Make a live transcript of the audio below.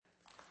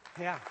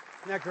Yeah,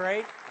 isn't that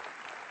great?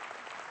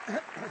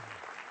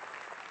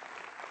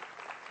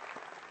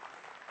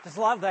 Just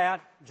love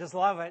that. Just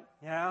love it.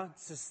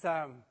 It's just,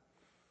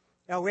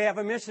 we have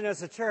a mission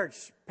as a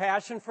church,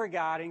 passion for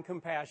God and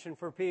compassion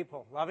for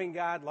people. Loving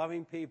God,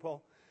 loving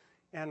people,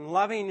 and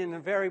loving in a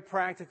very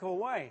practical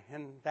way.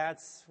 And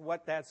that's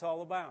what that's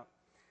all about.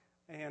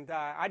 And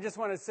I just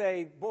want to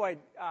say,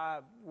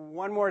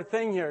 one more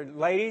thing here.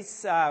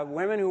 Ladies,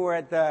 women who were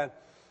at the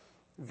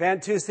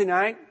event Tuesday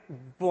night,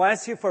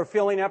 bless you for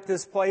filling up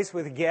this place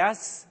with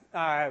guests.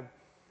 The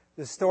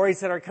stories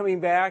that are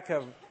coming back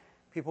of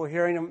people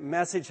hearing a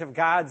message of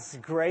God's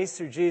grace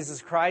through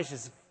Jesus Christ,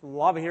 just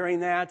love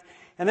hearing that.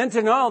 And then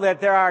to know that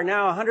there are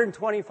now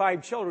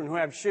 125 children who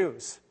have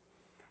shoes.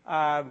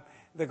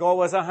 The goal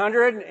was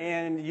 100,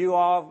 and you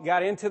all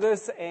got into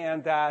this,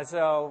 and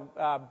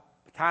so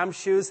Tom's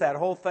shoes, that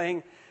whole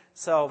thing.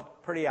 So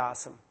pretty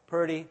awesome.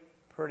 Pretty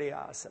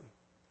awesome.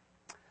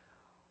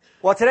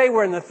 Well, today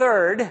we're in the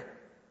third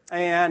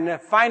and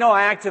final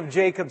act of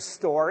Jacob's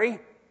story.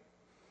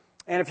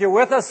 And if you're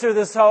with us through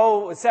this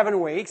whole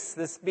 7 weeks,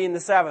 this being the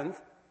seventh,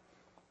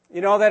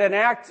 you know that in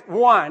Act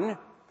 1,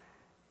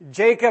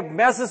 Jacob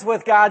messes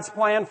with God's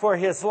plan for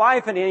his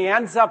life and he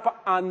ends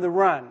up on the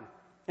run.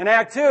 In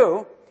Act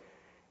 2,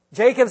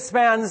 Jacob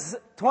spends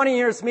 20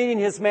 years meeting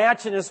his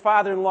match in his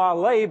father-in-law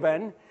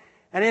Laban,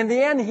 and in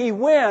the end he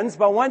wins,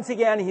 but once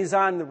again he's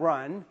on the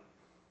run.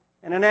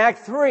 And in Act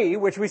 3,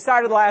 which we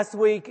started last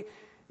week,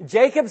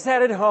 Jacob's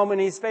headed home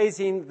and he's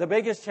facing the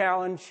biggest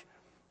challenge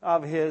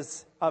of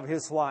his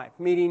life,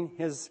 meeting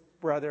his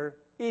brother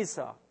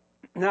Esau.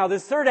 Now,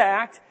 this third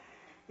act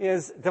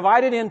is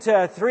divided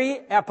into 3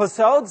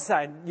 episodes.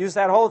 I used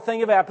that whole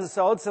thing of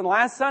episodes, and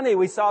last Sunday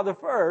we saw the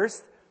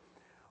first,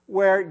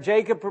 where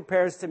Jacob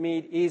prepares to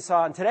meet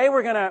Esau. And today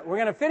we're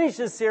gonna finish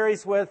this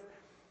series with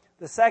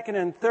the second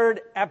and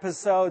third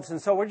episodes,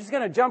 and so we're just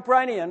gonna jump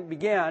right in,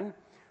 begin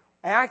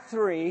Act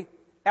 3,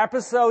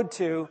 Episode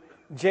 2,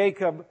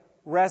 Jacob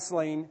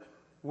wrestling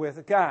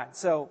with God.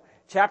 So,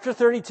 chapter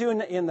 32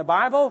 in the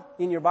Bible,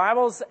 in your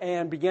Bibles,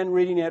 and begin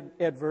reading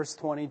at verse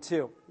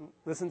 22.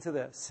 Listen to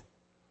this.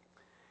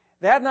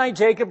 That night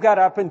Jacob got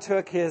up and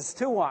took his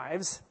 2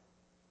 wives,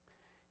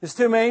 his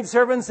 2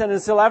 maidservants, and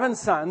his 11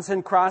 sons,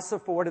 and crossed the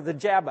ford of the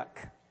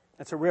Jabbok.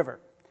 That's a river.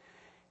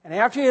 And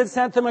after he had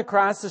sent them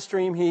across the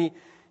stream, he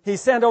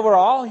sent over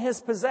all his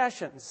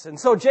possessions. And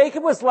so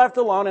Jacob was left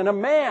alone, and a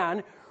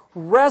man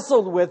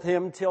wrestled with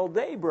him till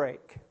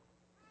daybreak.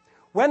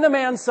 When the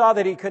man saw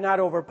that he could not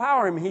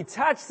overpower him, he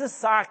touched the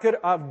socket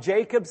of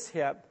Jacob's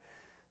hip,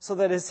 so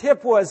that his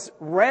hip was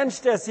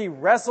wrenched as he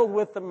wrestled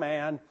with the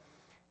man.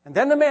 And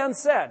then the man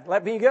said,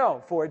 "Let me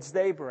go, for it's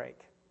daybreak."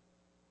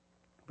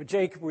 But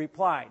Jacob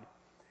replied,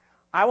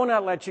 "I will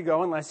not let you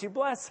go unless you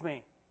bless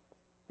me."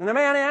 And the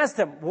man asked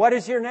him, "What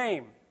is your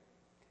name?"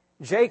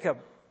 "Jacob,"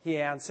 he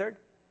answered.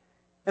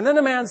 And then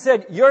the man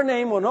said, "Your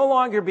name will no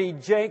longer be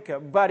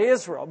Jacob, but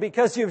Israel,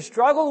 because you've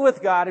struggled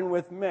with God and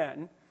with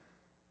men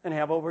and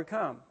have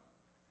overcome."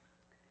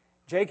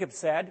 Jacob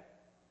said,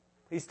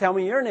 "Please tell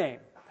me your name."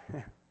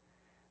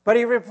 But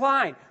he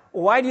replied,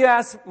 "Why do you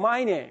ask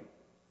my name?"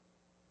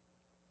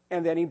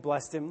 And then he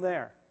blessed him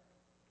there.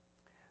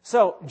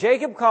 So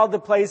Jacob called the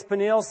place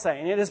Peniel,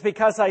 saying, "It is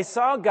because I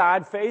saw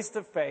God face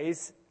to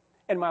face,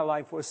 and my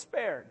life was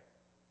spared."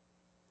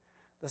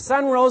 The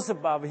sun rose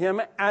above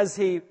him as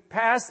he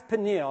passed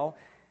Peniel,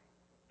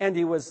 and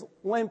he was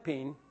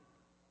limping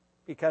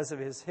because of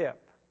his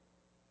hip.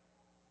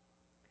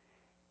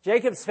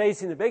 Jacob's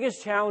facing the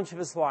biggest challenge of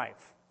his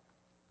life.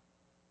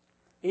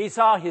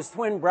 Esau, his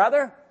twin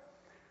brother,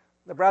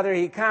 the brother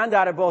he conned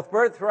out of both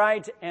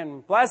birthright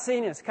and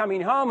blessing, is coming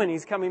home, and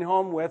he's coming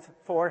home with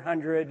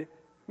 400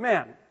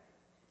 men.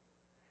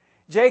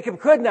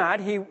 Jacob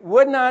he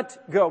would not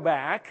go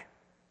back.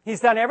 He's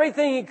done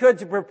everything he could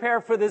to prepare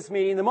for this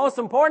meeting. The most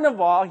important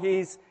of all,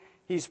 he's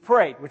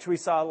prayed, which we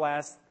saw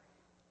last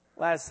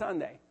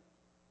Sunday.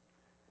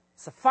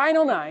 It's the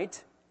final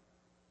night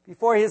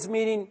before his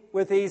meeting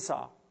with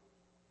Esau.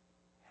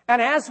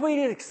 And as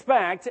we'd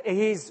expect,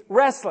 he's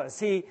restless.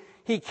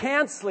 He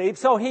can't sleep,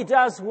 so he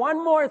does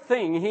one more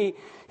thing.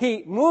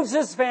 He moves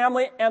his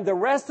family and the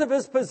rest of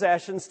his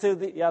possessions to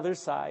the other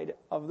side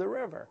of the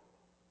river.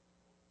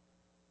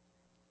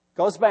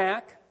 Goes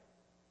back,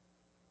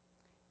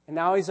 and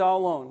now he's all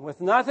alone,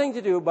 with nothing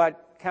to do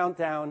but count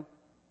down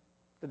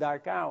the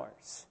dark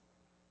hours.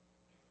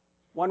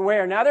 One way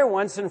or another,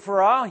 once and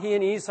for all, he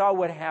and Esau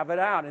would have it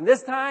out. And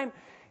this time,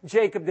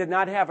 Jacob did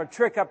not have a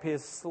trick up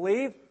his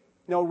sleeve,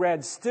 no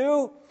red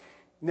stew,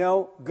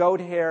 no goat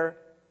hair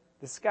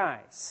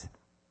disguise.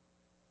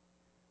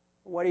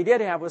 What he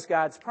did have was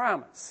God's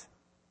promise.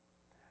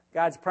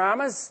 God's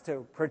promise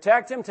to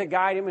protect him, to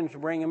guide him, and to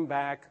bring him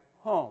back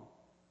home.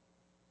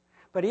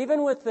 But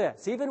even with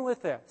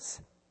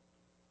this,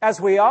 as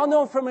we all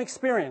know from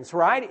experience,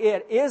 right?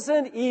 It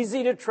isn't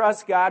easy to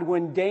trust God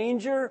when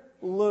danger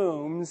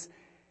looms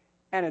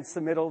and it's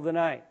the middle of the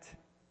night.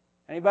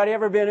 Anybody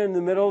ever been in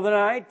the middle of the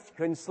night?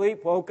 Couldn't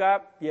sleep, woke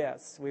up?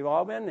 Yes, we've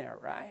all been there,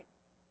 right?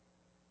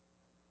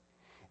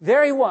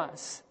 There he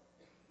was.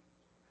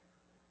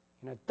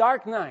 in a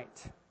dark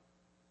night.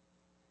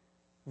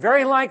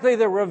 Very likely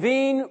the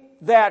ravine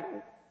that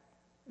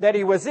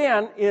he was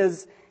in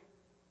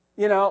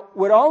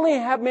would only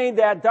have made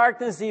that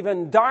darkness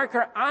even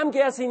darker. I'm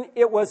guessing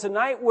it was a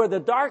night where the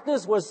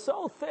darkness was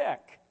so thick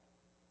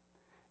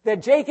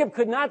that Jacob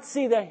could not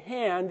see the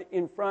hand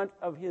in front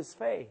of his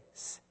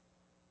face.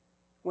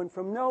 Went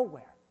from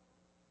nowhere,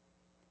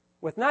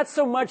 with not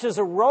so much as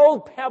a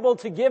rolled pebble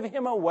to give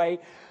him away,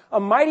 a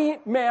mighty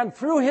man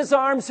threw his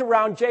arms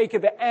around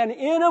Jacob, and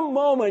in a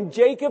moment,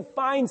 Jacob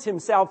finds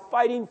himself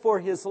fighting for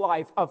his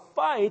life, a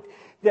fight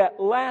that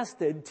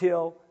lasted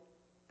till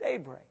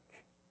daybreak.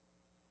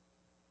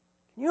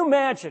 Can you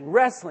imagine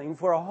wrestling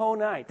for a whole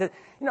night?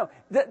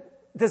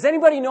 Does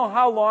anybody know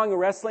how long a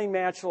wrestling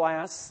match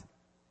lasts?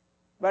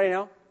 Anybody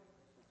know?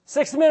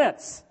 6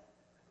 minutes.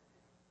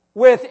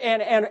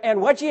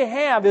 And what you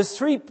have is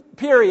 3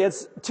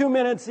 periods, 2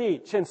 minutes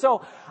each. And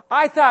so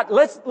I thought,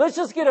 let's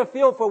just get a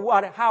feel for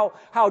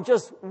how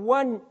just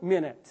 1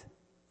 minute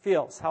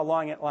feels, how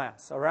long it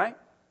lasts, all right?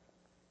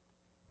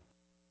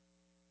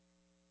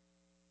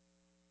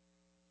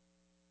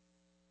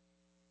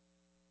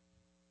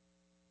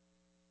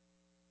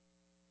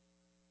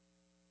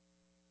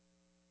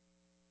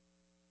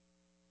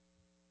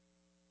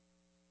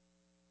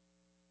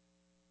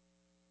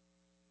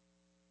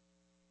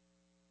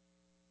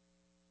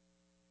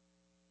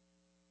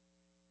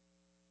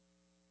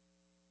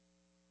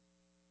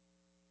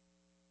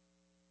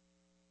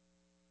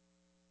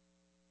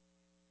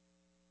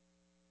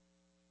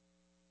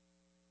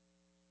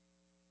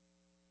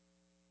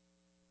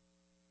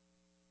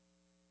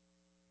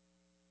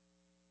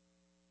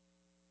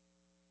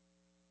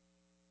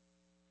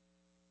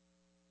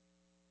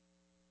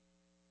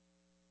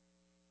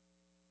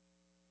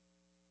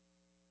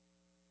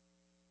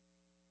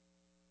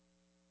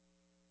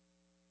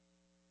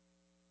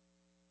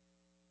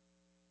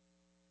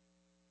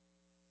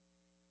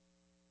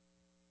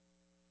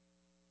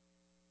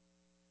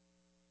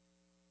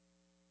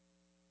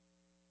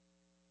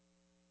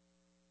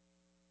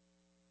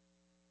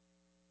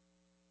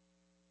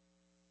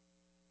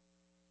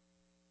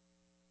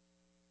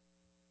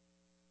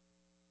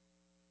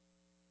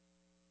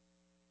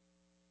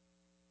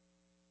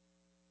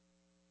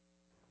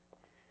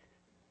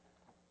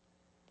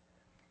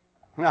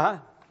 Uh-huh.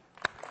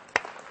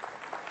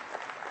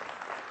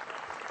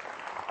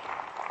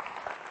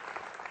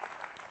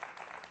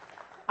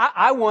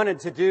 I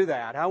wanted to do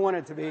that. I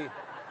wanted to be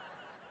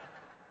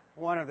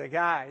one of the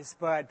guys,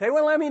 but they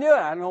wouldn't let me do it.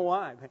 I don't know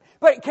why.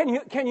 But can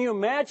you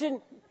imagine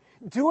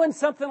doing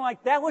something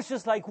like that? Was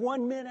just like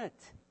 1 minute.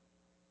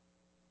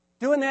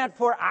 Doing that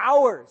for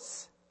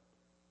hours.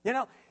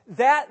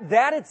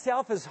 That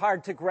itself is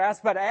hard to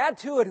grasp, but add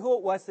to it who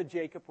it was that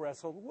Jacob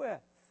wrestled with.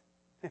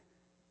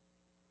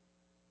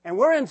 And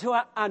we're into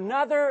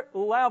another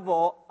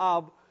level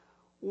of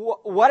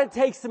what it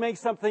takes to make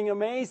something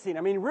amazing. I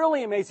mean,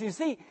 really amazing. You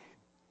see,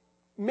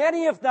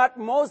 many, if not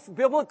most,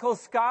 biblical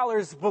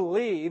scholars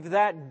believe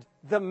that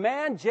the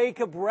man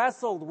Jacob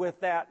wrestled with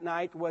that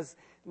night was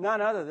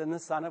none other than the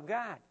Son of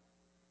God.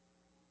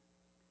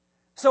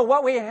 So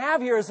what we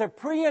have here is a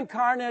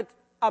pre-incarnate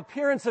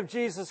appearance of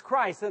Jesus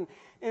Christ, and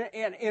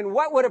in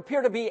what would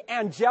appear to be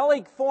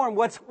angelic form,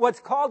 what's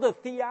called a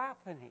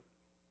theophany.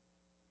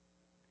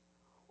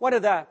 One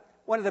of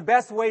the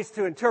best ways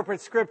to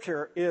interpret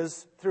Scripture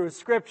is through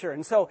Scripture.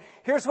 And so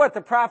here's what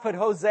the prophet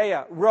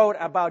Hosea wrote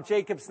about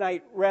Jacob's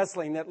night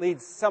wrestling that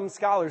leads some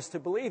scholars to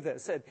believe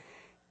this.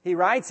 He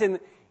writes, and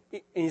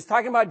he's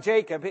talking about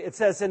Jacob, it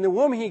says, "In the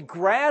womb he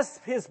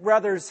grasped his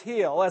brother's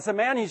heel. As a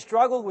man he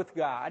struggled with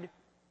God.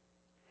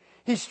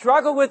 He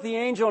struggled with the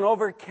angel and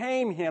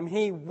overcame him.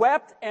 He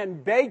wept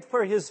and begged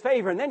for his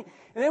favor." And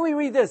then we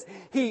read this.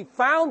 He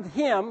found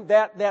him,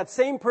 that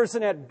same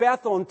person at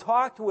Bethel, and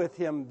talked with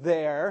him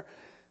there.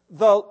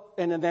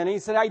 And then he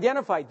said,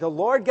 identified, the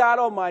Lord God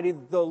Almighty,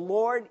 the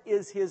Lord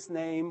is his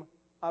name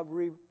of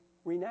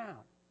renown.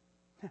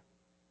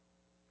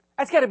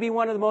 That's got to be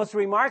one of the most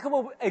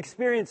remarkable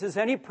experiences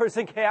any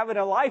person can have in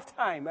a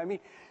lifetime. I mean,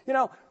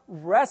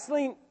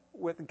 wrestling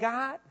with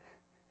God.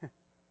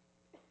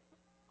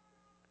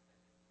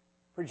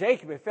 For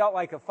Jacob, it felt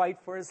like a fight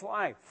for his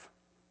life.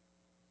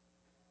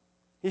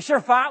 He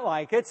sure fought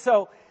like it,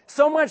 so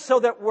much so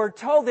that we're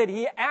told that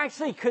he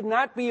actually could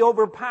not be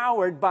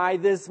overpowered by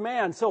this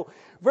man. So,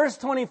 verse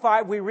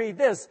 25, we read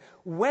this.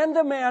 When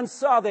the man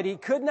saw that he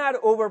could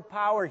not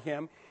overpower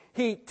him,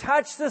 he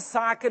touched the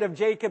socket of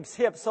Jacob's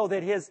hip so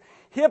that his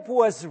hip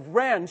was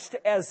wrenched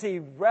as he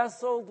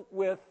wrestled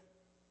with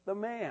the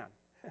man.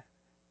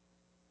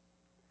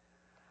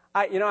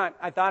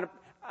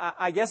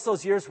 I guess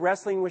those years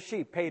wrestling with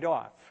sheep paid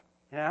off,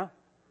 And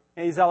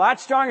he's a lot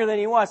stronger than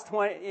he was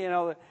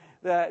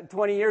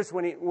 20 years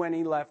when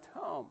he left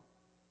home.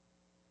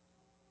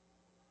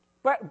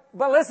 But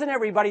listen,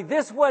 everybody,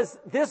 this was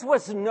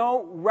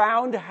no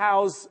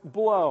roundhouse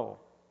blow.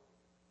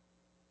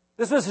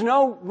 This was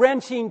no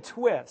wrenching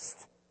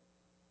twist.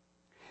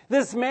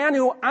 This man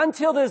who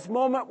until this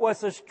moment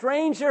was a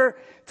stranger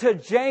to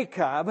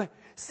Jacob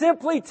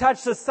simply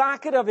touched the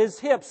socket of his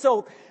hip,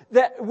 so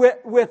that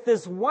with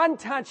this one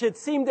touch, it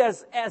seemed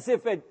as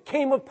if it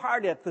came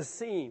apart at the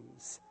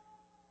seams,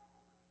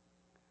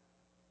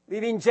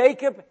 leaving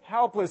Jacob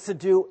helpless to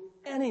do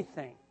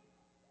anything.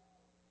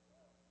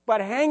 But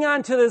hang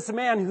on to this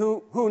man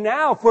who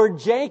now, for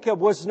Jacob,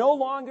 was no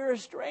longer a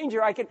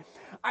stranger.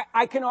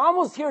 I can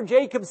almost hear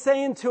Jacob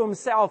saying to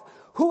himself,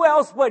 who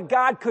else but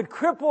God could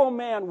cripple a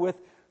man with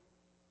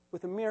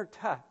a mere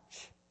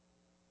touch?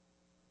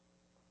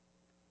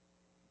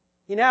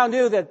 He now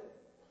knew that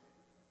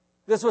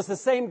this was the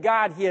same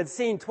God he had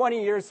seen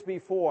 20 years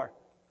before.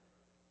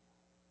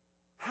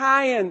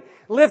 High and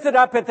lifted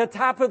up at the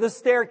top of the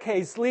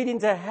staircase leading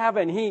to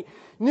heaven. He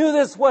knew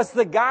this was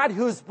the God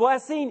whose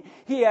blessing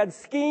he had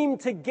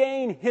schemed to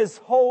gain his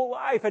whole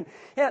life.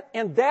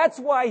 And that's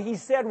why he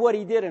said what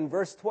he did in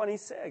verse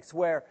 26,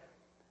 where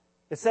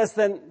it says,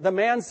 then the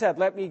man said,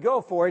 let me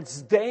go, for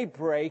it's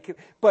daybreak.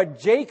 But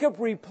Jacob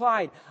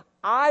replied,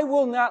 I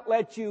will not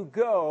let you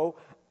go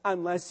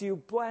unless you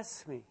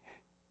bless me.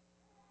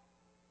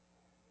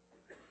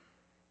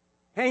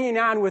 Hanging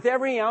on with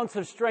every ounce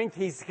of strength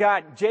he's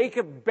got,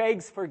 Jacob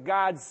begs for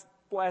God's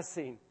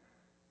blessing.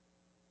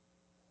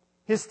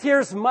 His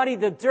tears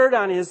muddied the dirt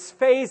on his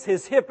face.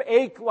 His hip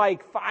ached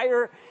like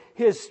fire.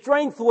 His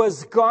strength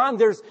was gone.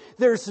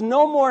 There's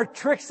no more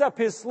tricks up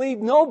his sleeve,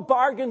 no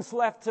bargains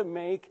left to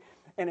make.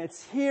 And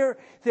it's here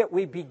that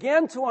we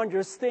begin to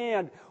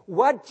understand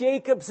what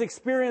Jacob's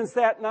experience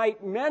that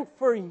night meant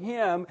for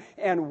him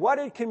and what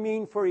it can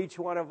mean for each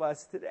one of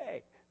us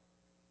today.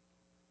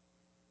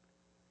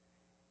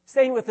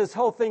 Staying with this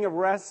whole thing of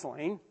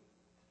wrestling,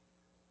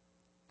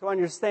 to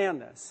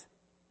understand this.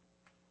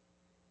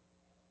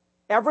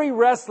 Every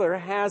wrestler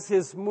has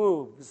his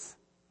moves,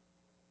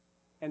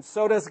 and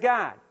so does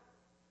God.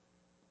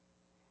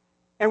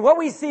 And what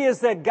we see is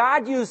that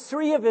God used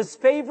 3 of his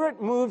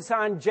favorite moves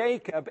on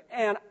Jacob,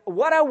 and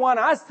what I want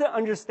us to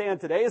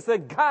understand today is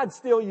that God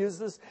still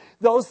uses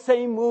those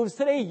same moves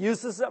today. He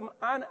uses them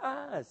on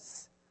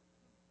us.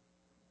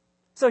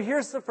 So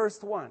here's the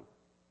first one.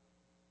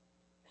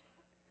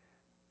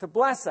 To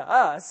bless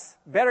us,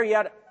 better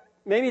yet,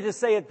 maybe to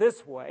say it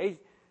this way,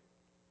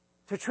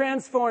 to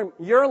transform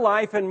your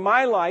life and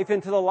my life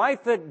into the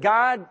life that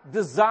God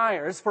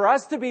desires, for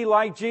us to be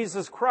like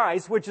Jesus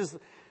Christ, which is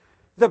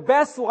the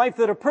best life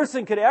that a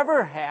person could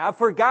ever have,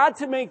 for God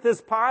to make this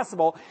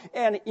possible,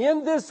 and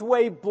in this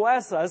way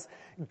bless us,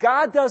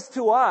 God does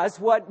to us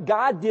what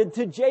God did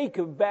to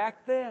Jacob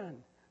back then.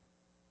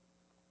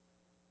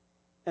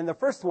 And the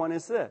first one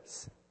is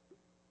this.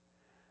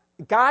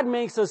 God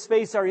makes us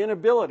face our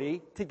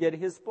inability to get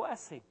his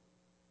blessing.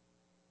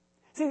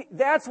 See,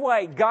 that's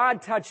why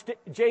God touched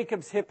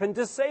Jacob's hip and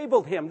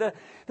disabled him.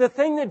 The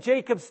thing that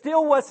Jacob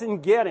still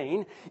wasn't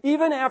getting,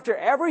 even after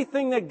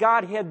everything that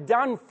God had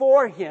done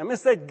for him,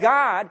 is that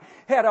God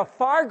had a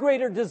far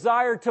greater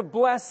desire to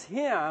bless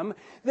him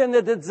than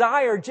the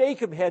desire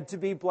Jacob had to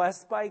be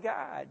blessed by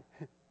God.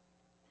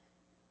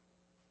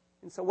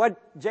 And so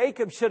what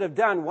Jacob should have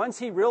done once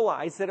he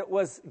realized that it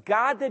was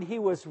God that he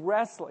was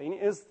wrestling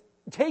is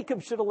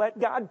Jacob should have let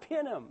God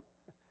pin him.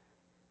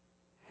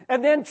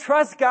 And then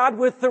trust God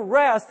with the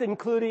rest,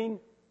 including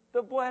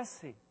the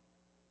blessing.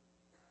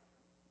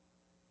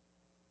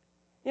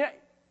 You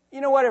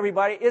know what,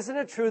 everybody? Isn't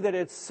it true that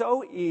it's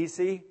so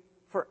easy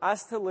for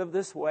us to live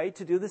this way,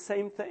 to do the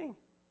same thing?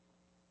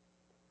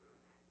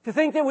 To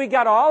think that we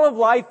got all of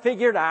life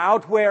figured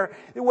out, where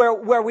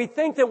we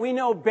think that we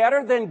know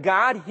better than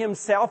God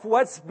himself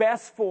what's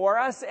best for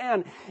us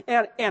and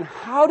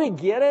how to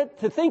get it.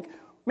 To think,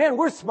 man,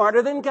 we're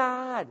smarter than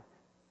God.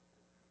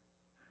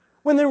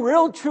 When the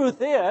real truth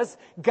is,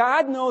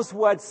 God knows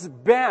what's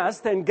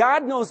best, and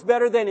God knows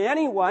better than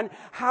anyone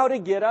how to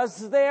get us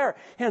there.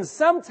 And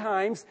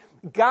sometimes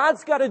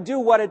God's got to do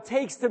what it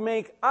takes to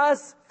make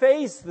us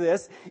face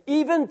this,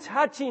 even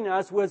touching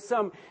us with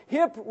some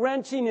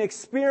hip-wrenching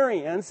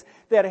experience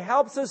that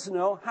helps us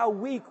know how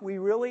weak we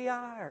really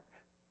are.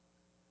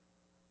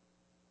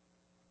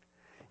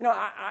 You know,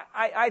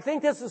 I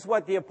think this is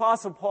what the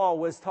Apostle Paul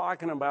was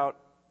talking about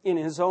in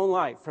his own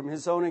life, from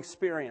his own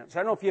experience. I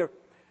don't know if you're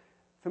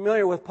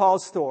familiar with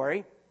Paul's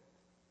story,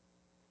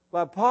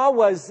 but Paul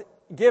was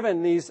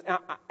given these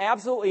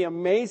absolutely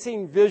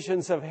amazing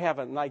visions of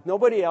heaven like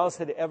nobody else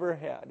had ever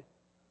had.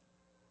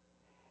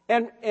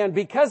 And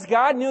because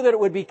God knew that it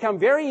would become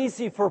very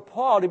easy for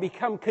Paul to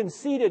become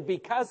conceited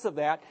because of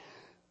that,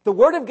 the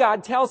Word of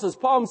God tells us,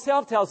 Paul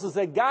himself tells us,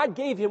 that God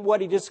gave him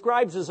what he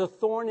describes as a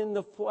thorn in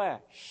the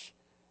flesh.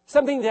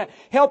 Something to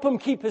help him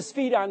keep his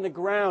feet on the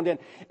ground. And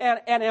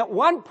at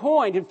one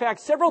point, in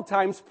fact, several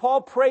times,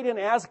 Paul prayed and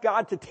asked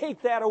God to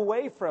take that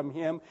away from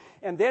him.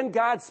 And then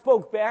God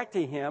spoke back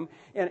to him.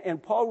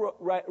 And Paul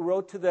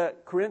wrote to the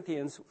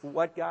Corinthians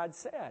what God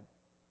said.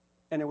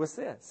 And it was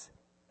this.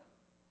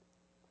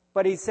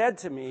 But he said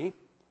to me,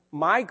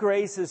 my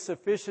grace is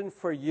sufficient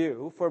for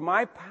you, for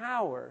my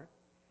power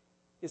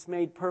is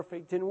made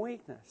perfect in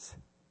weakness.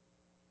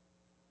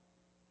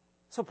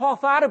 So Paul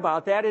thought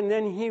about that, and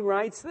then he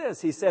writes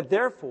this. He said,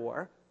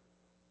 therefore,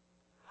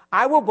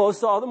 I will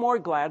boast all the more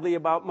gladly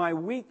about my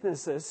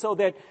weaknesses so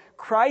that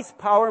Christ's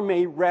power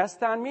may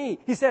rest on me.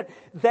 He said,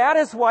 that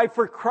is why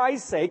for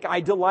Christ's sake I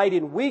delight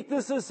in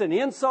weaknesses and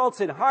insults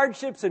and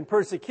hardships and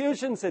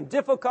persecutions and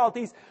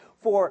difficulties.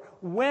 For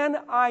when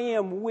I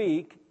am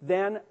weak,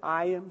 then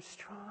I am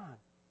strong.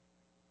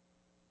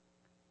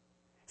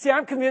 See,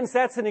 I'm convinced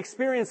that's an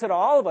experience that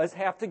all of us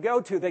have to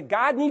go to, that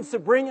God needs to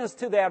bring us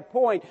to that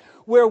point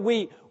where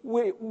we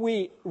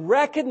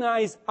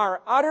recognize our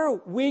utter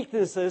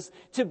weaknesses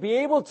to be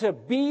able to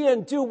be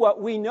and do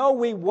what we know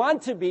we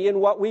want to be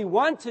and what we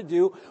want to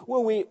do,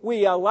 where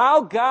we allow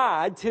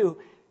God to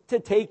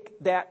take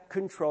that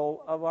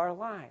control of our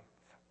life.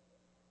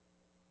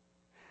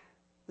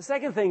 The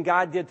second thing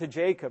God did to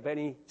Jacob, and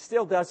He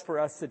still does for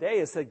us today,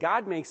 is that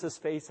God makes us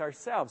face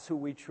ourselves, who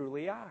we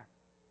truly are.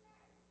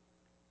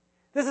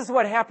 This is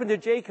what happened to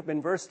Jacob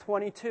in verse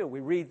 22. We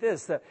read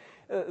this.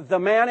 The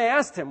man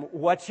asked him,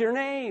 what's your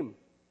name?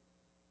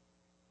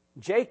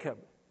 Jacob,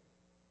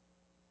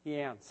 he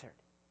answered.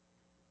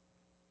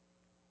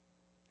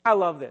 I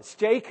love this.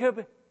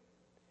 Jacob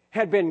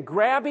had been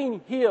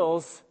grabbing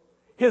heels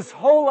his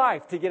whole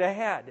life to get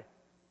ahead.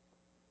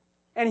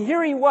 And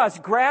here he was,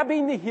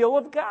 grabbing the heel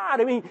of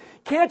God. I mean,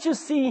 can't you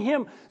see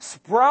him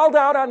sprawled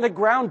out on the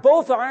ground,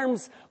 both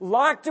arms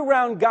locked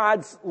around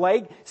God's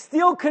leg,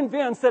 still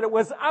convinced that it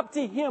was up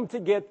to him to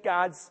get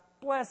God's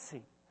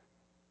blessing?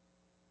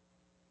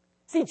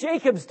 See,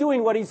 Jacob's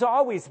doing what he's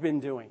always been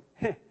doing.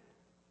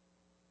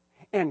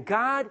 And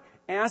God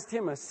asked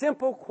him a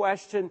simple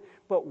question,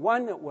 but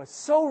one that was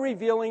so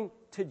revealing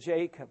to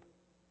Jacob.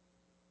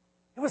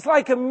 It was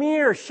like a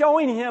mirror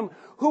showing him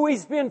who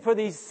he's been for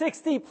these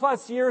 60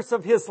 plus years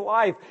of his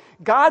life.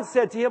 God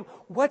said to him,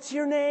 what's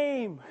your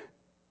name?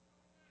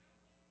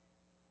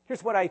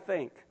 Here's what I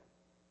think.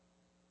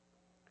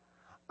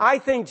 I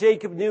think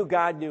Jacob knew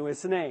God knew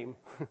his name.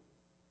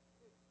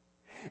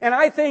 And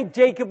I think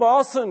Jacob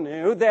also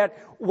knew that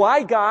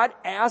why God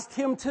asked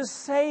him to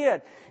say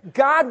it.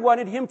 God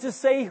wanted him to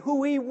say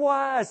who he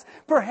was.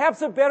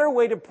 Perhaps a better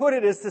way to put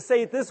it is to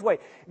say it this way.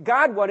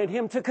 God wanted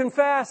him to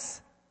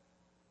confess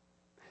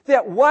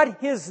that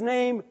what his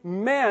name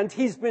meant,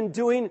 he's been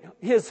doing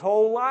his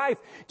whole life.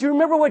 Do you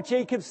remember what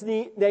Jacob's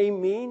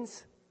name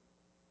means?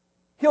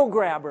 Heel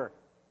grabber.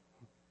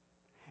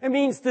 It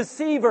means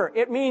deceiver.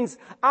 It means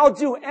I'll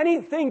do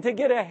anything to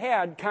get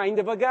ahead kind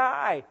of a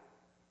guy.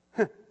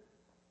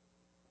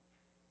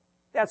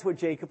 That's what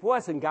Jacob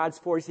was, and God's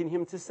forcing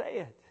him to say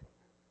it.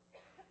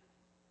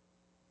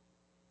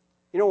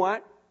 You know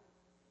what?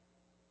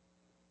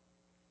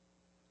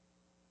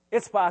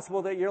 It's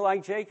possible that you're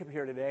like Jacob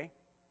here today.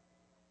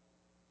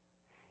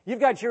 You've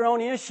got your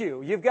own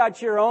issue. You've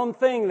got your own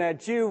thing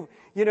that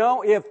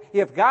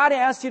if God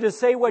asked you to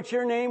say what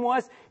your name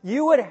was,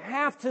 you would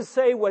have to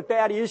say what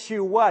that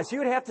issue was. You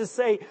would have to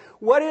say,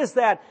 what is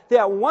that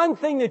one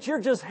thing that you're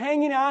just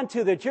hanging on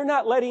to that you're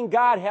not letting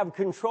God have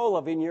control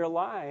of in your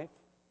life?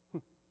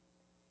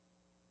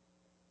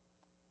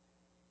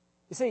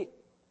 You see,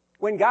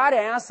 when God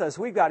asks us,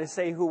 we've got to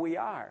say who we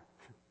are.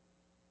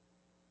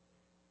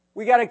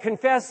 We got to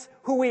confess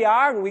who we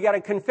are, and we got to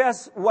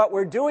confess what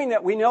we're doing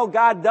that we know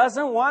God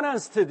doesn't want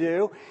us to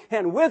do.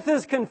 And with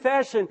this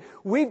confession,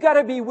 we've got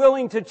to be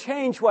willing to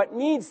change what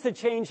needs to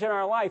change in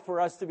our life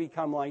for us to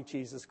become like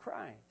Jesus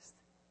Christ.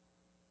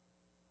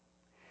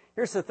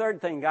 Here's the third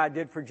thing God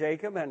did for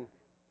Jacob, and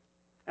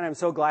I'm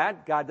so glad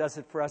God does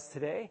it for us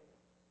today.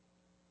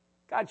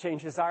 God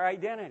changes our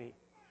identity.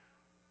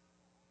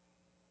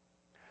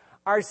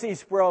 R.C.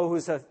 Sproul,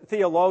 who's a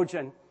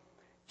theologian,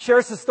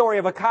 shares the story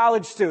of a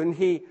college student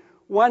he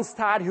once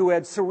taught who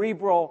had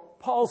cerebral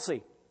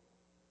palsy.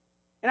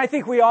 And I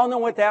think we all know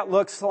what that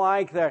looks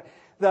like, the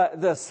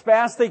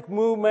spastic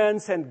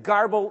movements and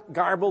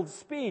garbled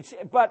speech.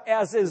 But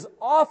as is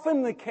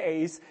often the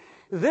case,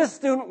 this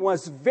student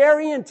was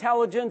very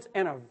intelligent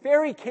and a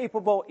very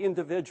capable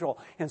individual.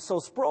 And so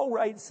Sproul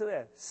writes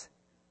this.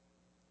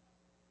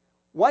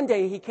 One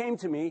day he came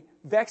to me,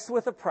 vexed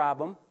with a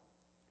problem,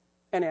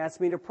 and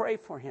asked me to pray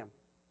for him.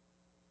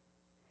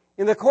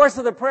 In the course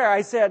of the prayer,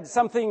 I said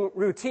something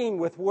routine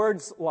with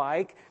words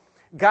like,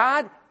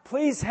 God,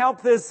 please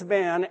help this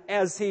man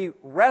as he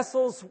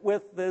wrestles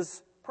with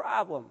this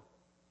problem.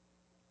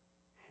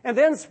 And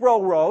then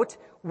Sproul wrote,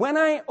 when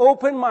I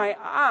opened my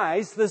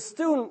eyes, the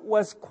student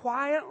was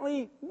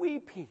quietly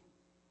weeping.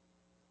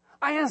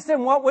 I asked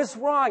him what was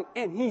wrong,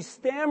 and he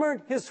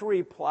stammered his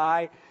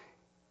reply,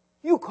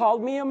 you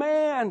called me a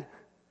man.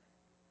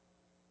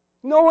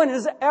 No one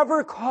has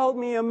ever called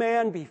me a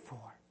man before.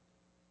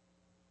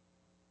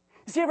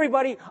 You see,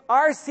 everybody,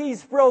 R.C.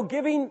 Sproul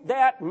giving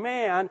that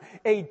man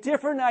a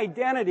different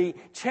identity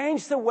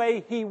changed the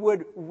way he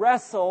would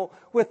wrestle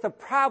with the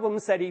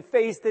problems that he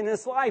faced in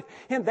his life.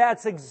 And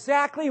that's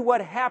exactly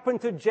what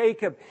happened to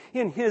Jacob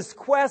in his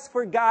quest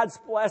for God's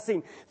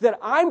blessing, that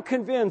I'm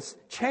convinced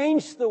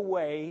changed the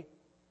way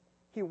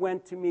he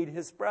went to meet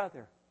his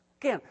brother.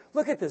 Again,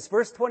 look at this,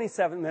 verse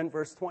 27, then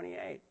verse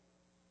 28.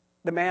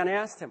 The man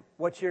asked him,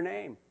 what's your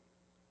name?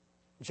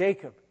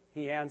 Jacob,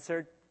 he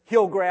answered.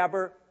 Heel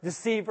grabber,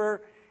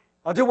 deceiver,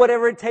 I'll do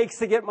whatever it takes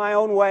to get my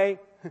own way.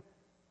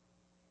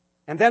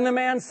 And then the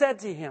man said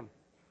to him,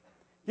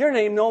 your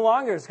name no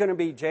longer is going to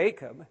be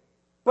Jacob,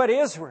 but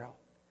Israel,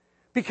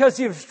 because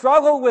you've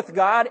struggled with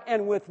God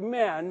and with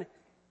men,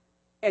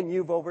 and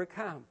you've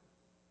overcome.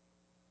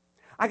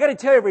 I got to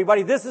tell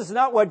everybody, this is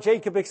not what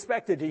Jacob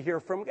expected to hear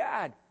from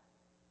God.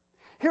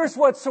 Here's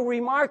what's so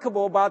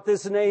remarkable about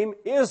this name,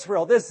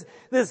 Israel. This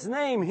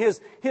name, his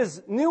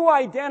new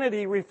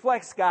identity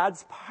reflects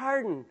God's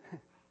pardon.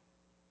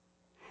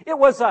 It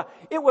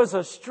was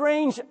a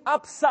strange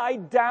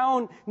upside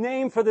down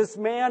name for this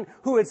man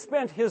who had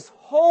spent his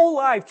whole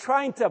life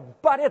trying to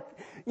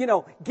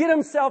get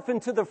himself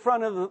into the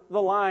front of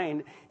the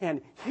line.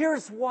 And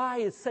here's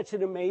why it's such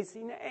an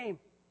amazing name.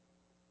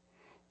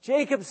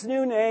 Jacob's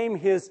new name,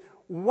 his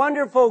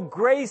wonderful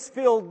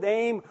grace-filled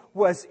name,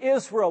 was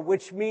Israel,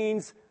 which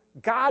means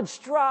God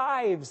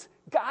strives.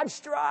 God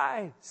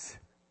strives.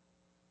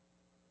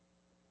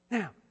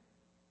 Now,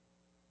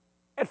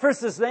 at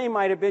first, this name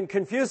might have been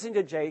confusing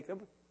to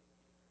Jacob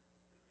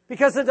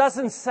because it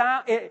doesn't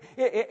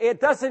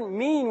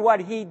mean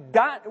what he'd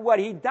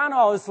done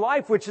all his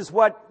life, which is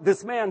what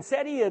this man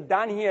said he had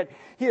done.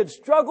 He had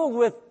struggled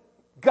with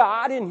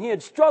God and he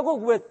had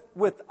struggled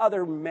with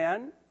other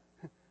men.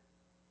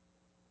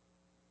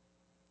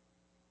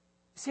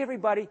 See,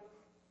 everybody,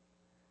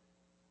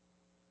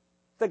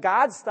 the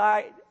God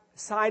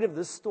side of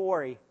the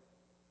story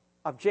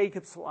of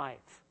Jacob's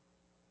life,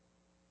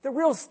 the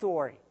real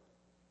story,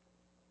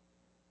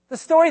 the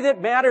story that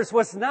matters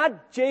was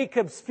not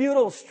Jacob's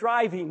futile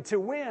striving to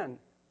win,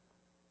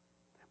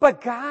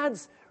 but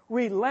God's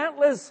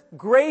relentless,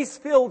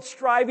 grace-filled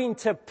striving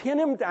to pin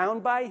him down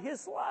by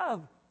his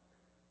love.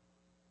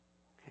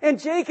 And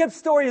Jacob's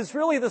story is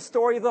really the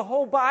story of the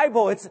whole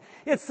Bible.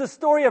 It's the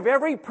story of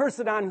every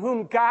person on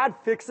whom God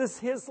fixes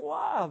his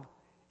love.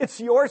 It's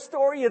your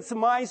story. It's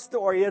my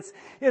story.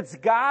 It's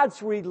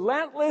God's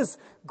relentless,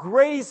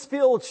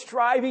 grace-filled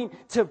striving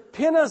to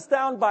pin us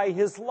down by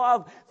his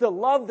love, the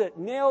love that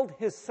nailed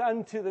his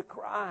son to the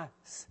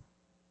cross.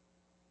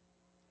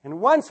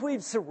 And once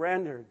we've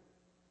surrendered,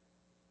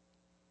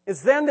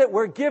 it's then that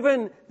we're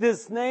given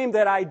this name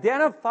that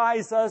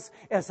identifies us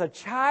as a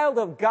child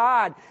of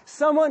God,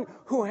 someone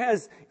who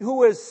is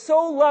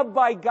so loved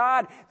by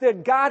God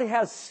that God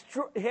has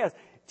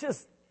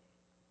just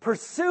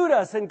pursued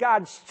us, and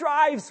God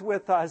strives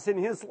with us in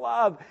his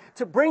love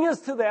to bring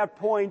us to that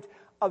point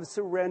of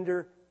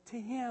surrender to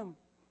him.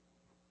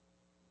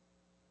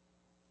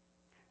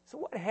 So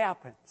what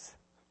happens?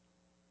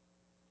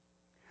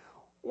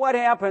 What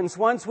happens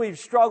once we've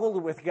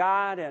struggled with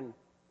God and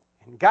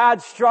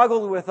God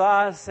struggled with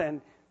us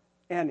and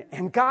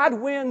God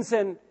wins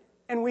and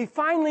we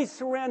finally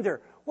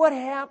surrender? What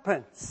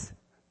happens?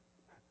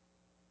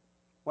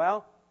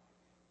 Well,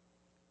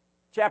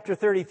 chapter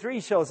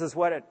 33 shows us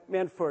what it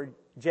meant for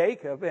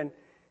Jacob, and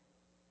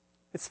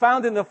it's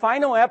found in the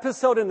final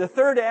episode in the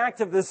third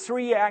act of this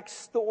three-act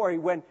story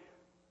when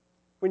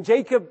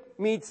Jacob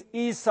meets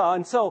Esau.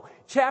 And so,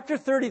 chapter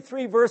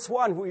 33, verse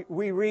 1,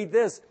 we read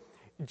this.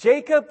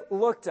 Jacob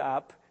looked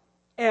up,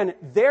 and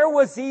there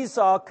was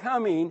Esau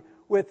coming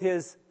with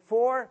his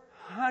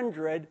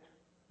 400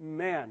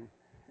 men.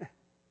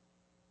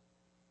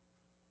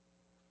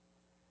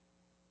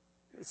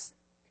 This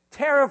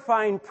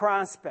terrifying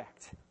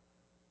prospect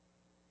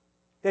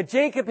that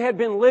Jacob had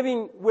been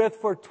living with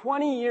for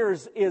 20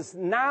 years is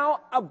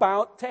now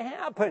about to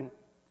happen.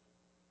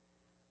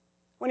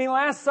 When he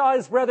last saw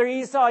his brother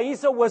Esau,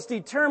 Esau was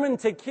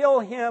determined to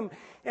kill him.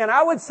 And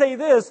I would say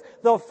this,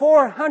 the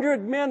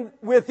 400 men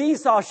with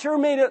Esau sure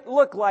made it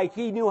look like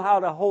he knew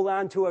how to hold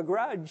on to a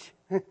grudge.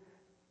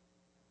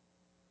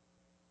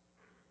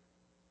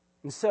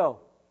 And so,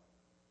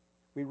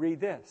 we read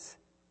this.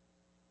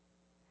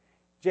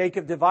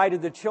 Jacob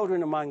divided the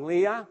children among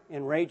Leah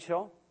and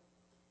Rachel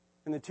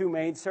and the two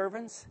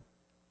maidservants.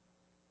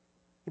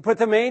 He put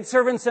the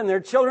maidservants and their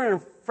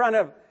children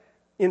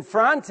in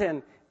front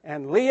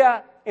and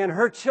Leah and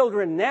her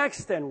children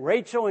next, and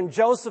Rachel and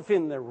Joseph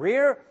in the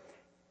rear.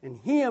 And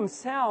he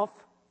himself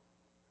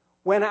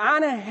went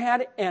on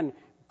ahead and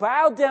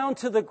bowed down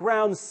to the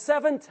ground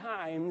 7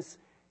 times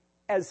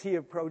as he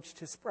approached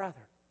his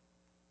brother.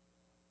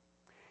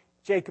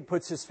 Jacob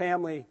puts his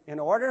family in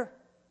order.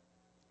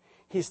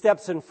 He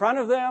steps in front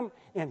of them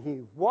and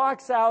he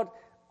walks out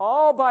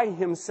all by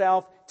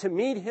himself to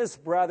meet his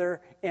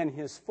brother and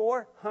his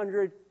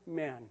 400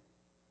 men.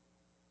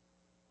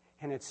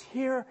 And it's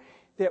here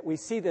that we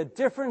see the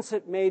difference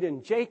it made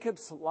in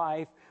Jacob's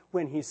life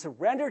when he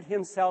surrendered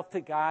himself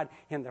to God.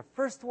 And the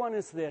first one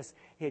is this: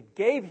 it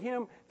gave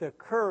him the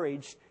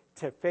courage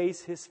to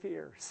face his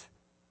fears.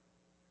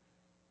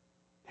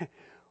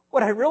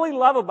 What I really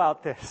love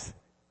about this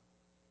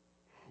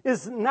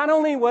is not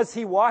only was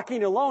he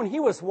walking alone, he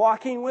was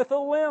walking with a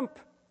limp.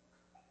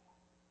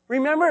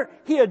 Remember,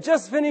 he had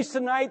just finished the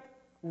night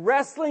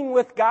wrestling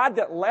with God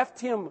that left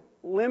him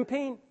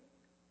limping.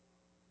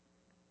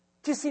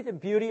 Do you see the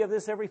beauty of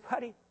this,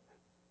 everybody?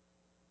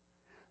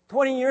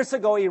 20 years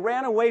ago, he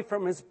ran away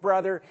from his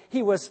brother.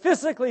 He was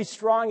physically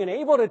strong and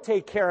able to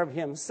take care of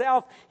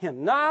himself.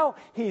 And now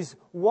he's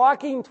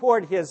walking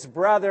toward his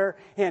brother,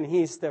 and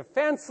he's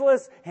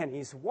defenseless, and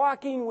he's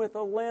walking with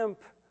a limp.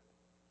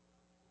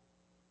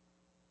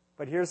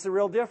 But here's the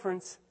real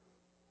difference.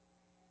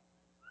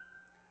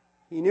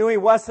 He knew he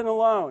wasn't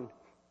alone.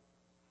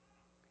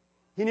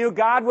 He knew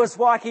God was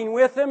walking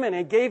with him, and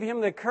it gave him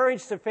the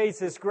courage to face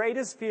his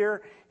greatest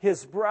fear,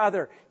 his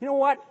brother. You know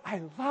what?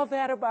 I love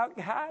that about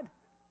God.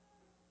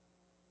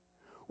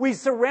 We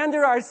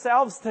surrender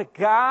ourselves to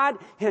God,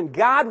 and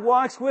God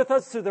walks with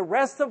us through the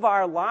rest of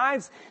our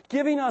lives,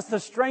 giving us the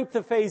strength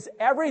to face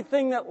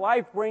everything that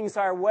life brings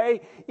our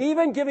way,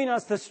 even giving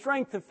us the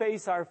strength to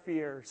face our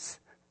fears.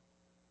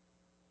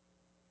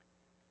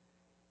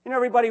 You know,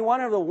 everybody, one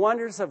of the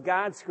wonders of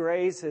God's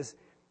grace is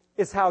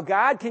how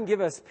God can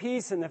give us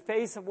peace in the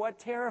face of what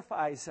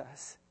terrifies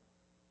us.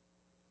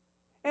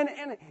 And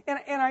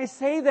I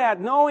say that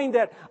knowing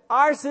that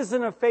ours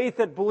isn't a faith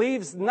that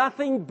believes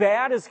nothing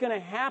bad is going to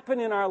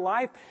happen in our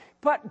life,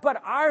 but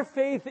our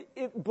faith,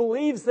 it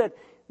believes that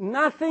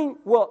nothing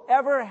will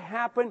ever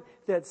happen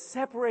that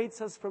separates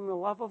us from the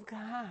love of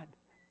God.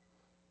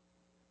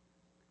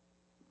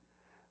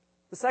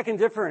 The second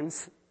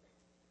difference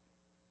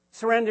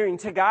surrendering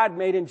to God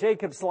made in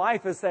Jacob's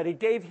life is that he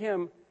gave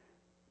him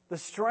the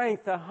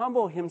strength to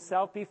humble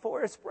himself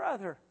before his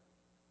brother.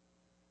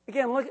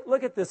 Again,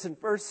 look at this in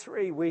verse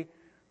 3. We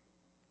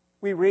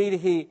read,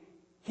 he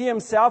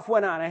himself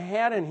went on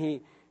ahead and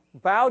he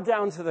bowed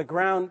down to the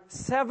ground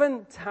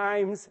 7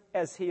 times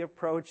as he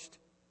approached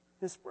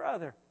his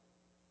brother.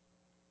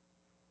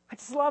 I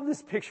just love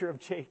this picture of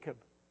Jacob.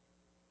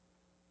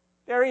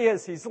 There he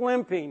is, he's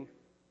limping.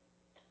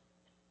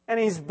 And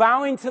he's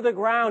bowing to the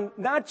ground,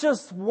 not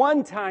just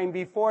 1 time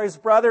before his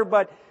brother,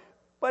 but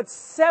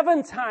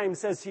 7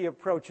 times as he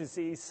approaches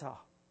Esau.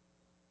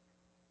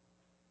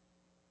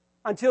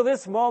 Until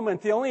this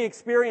moment, the only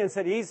experience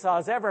that Esau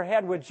has ever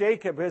had with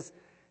Jacob is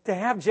to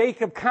have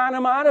Jacob con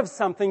him out of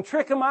something,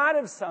 trick him out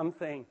of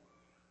something.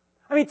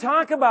 I mean,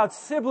 talk about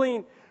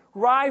sibling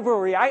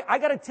rivalry. I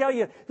got to tell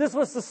you, this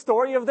was the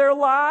story of their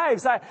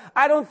lives.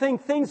 I don't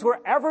think things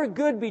were ever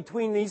good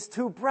between these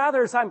two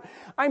brothers.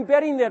 I'm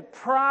betting that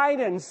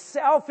pride and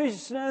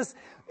selfishness,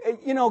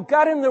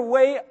 got in the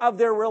way of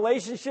their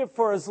relationship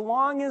for as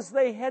long as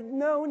they had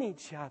known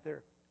each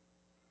other.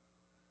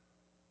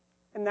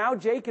 And now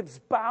Jacob's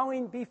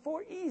bowing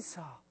before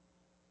Esau.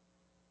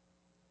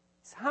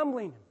 He's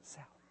humbling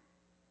himself.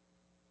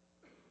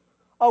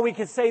 Oh, we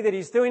could say that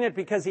he's doing it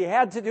because he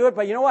had to do it,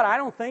 but you know what? I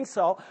don't think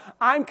so.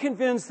 I'm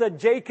convinced that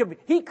Jacob,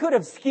 he could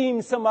have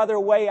schemed some other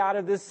way out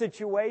of this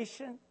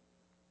situation.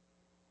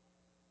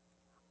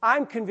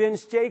 I'm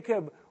convinced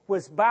Jacob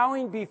was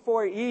bowing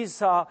before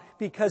Esau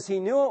because he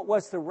knew it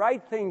was the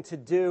right thing to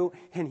do,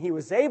 and he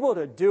was able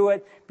to do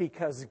it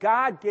because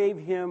God gave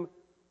him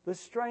the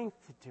strength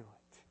to do it.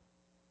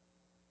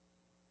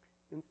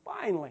 And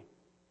finally,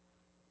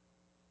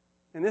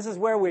 and this is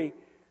where we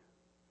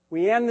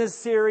end this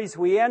series,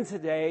 we end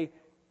today,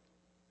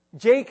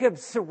 Jacob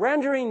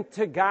surrendering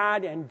to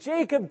God and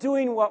Jacob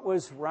doing what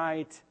was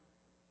right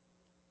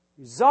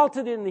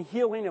resulted in the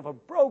healing of a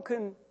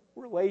broken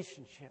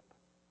relationship.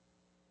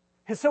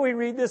 And so we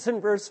read this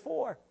in verse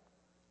 4.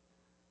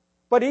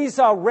 But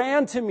Esau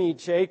ran to meet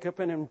Jacob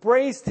and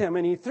embraced him,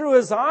 and he threw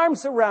his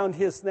arms around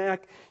his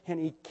neck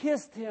and he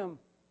kissed him.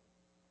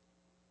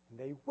 And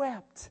they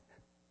wept.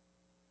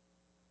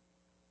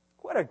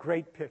 What a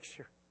great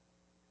picture.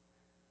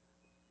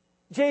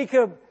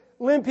 Jacob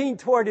limping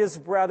toward his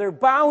brother,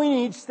 bowing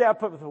each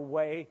step of the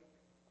way.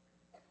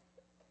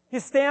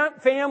 His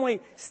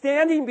family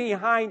standing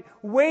behind,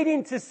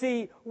 waiting to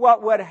see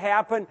what would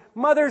happen.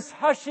 Mothers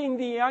hushing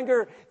the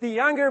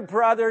younger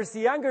brothers, the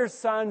younger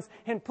sons,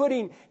 and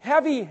putting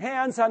heavy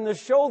hands on the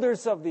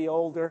shoulders of the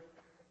older.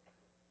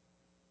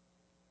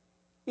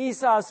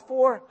 Esau's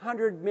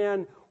 400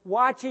 men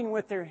watching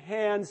with their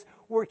hands,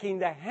 working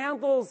the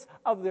handles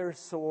of their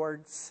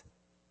swords.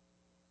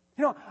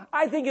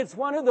 I think it's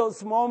one of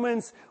those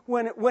moments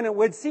when it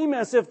would seem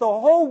as if the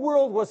whole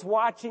world was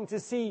watching to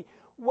see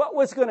what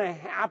was going to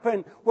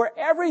happen, where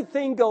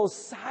everything goes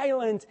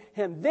silent,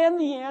 and then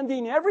the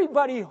ending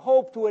everybody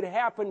hoped would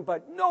happen,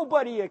 but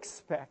nobody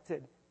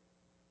expected.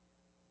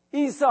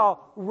 Esau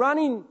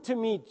running to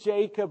meet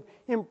Jacob,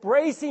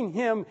 embracing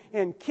him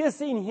and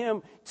kissing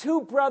him,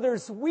 2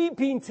 brothers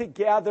weeping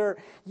together,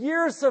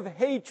 years of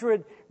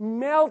hatred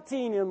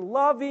melting in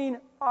loving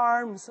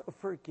arms of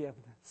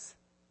forgiveness.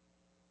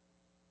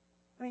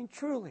 I mean,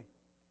 truly,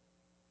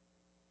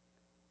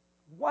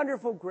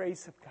 wonderful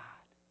grace of God.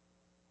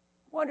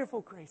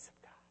 Wonderful grace of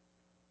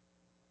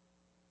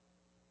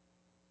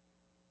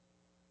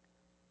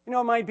God.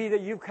 It might be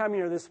that you've come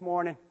here this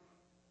morning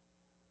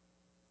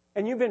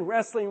and you've been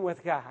wrestling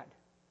with God.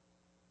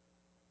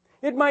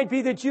 It might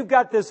be that you've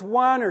got this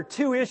 1 or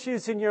 2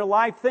 issues in your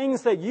life,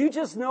 things that you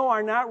just know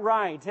are not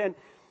right,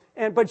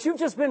 but you've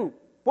just been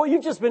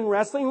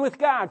wrestling with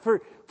God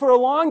for for a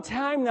long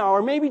time now,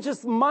 or maybe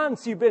just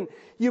months, you've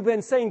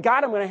been saying,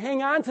 God, I'm going to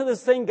hang on to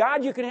this thing.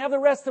 God, you can have the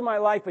rest of my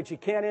life, but you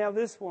can't have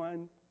this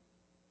one.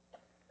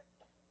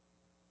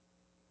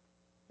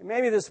 And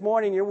maybe this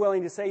morning you're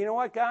willing to say, you know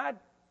what, God?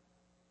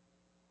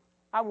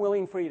 I'm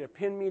willing for you to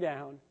pin me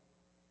down.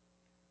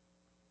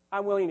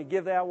 I'm willing to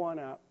give that one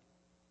up.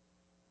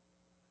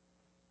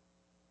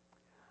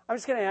 I'm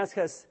just going to ask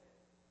us,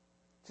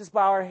 just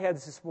bow our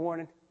heads this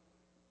morning.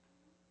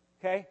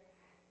 Okay?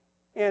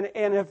 And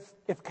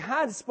if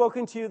God's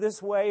spoken to you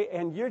this way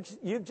and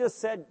you've just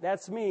said,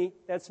 that's me,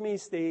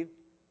 Steve.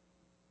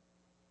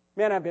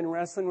 Man, I've been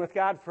wrestling with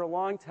God for a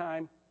long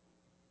time.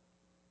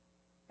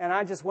 And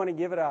I just want to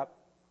give it up.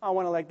 I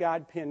want to let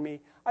God pin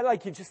me. I'd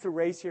like you just to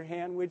raise your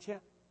hand, would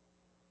you?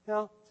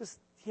 No, just,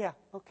 yeah,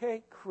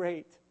 okay,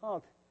 great.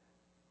 Oh,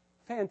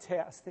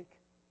 fantastic.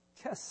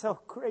 Just so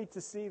great to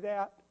see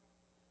that.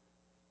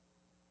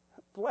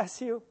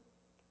 Bless you.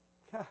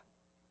 God,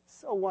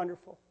 so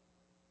wonderful.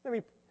 Let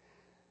me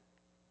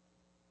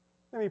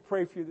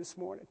pray for you this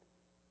morning.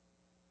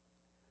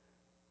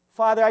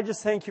 Father, I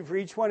just thank you for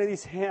each one of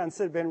these hands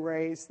that have been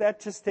raised. That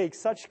just takes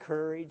such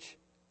courage.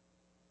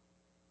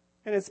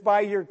 And it's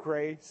by your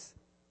grace.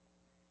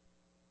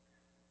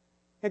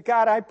 And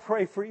God, I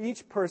pray for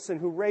each person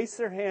who raised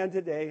their hand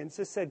today and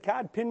just said,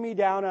 God, pin me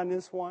down on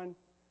this one.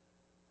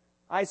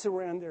 I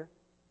surrender.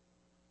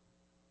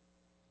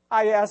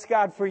 I ask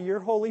God for your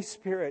Holy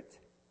Spirit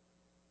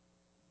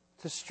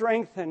to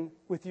strengthen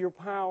with your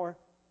power.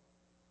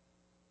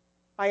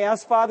 I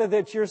ask, Father,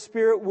 that your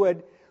Spirit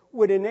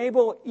would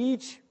enable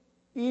each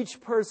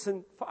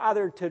person,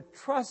 Father, to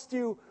trust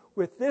you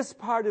with this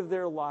part of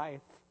their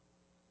life,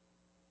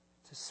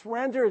 to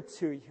surrender it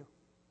to you.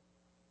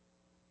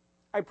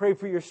 I pray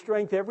for your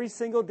strength every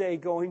single day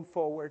going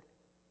forward.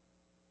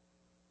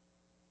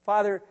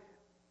 Father,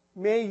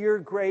 may your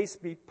grace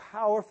be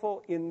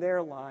powerful in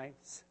their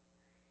lives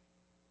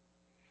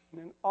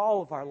and in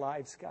all of our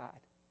lives, God.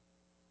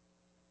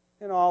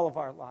 In all of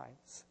our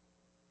lives.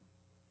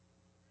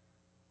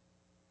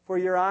 For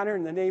your honor,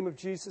 in the name of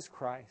Jesus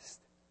Christ.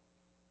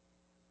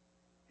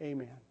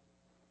 Amen.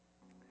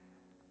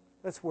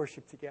 Let's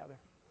worship together.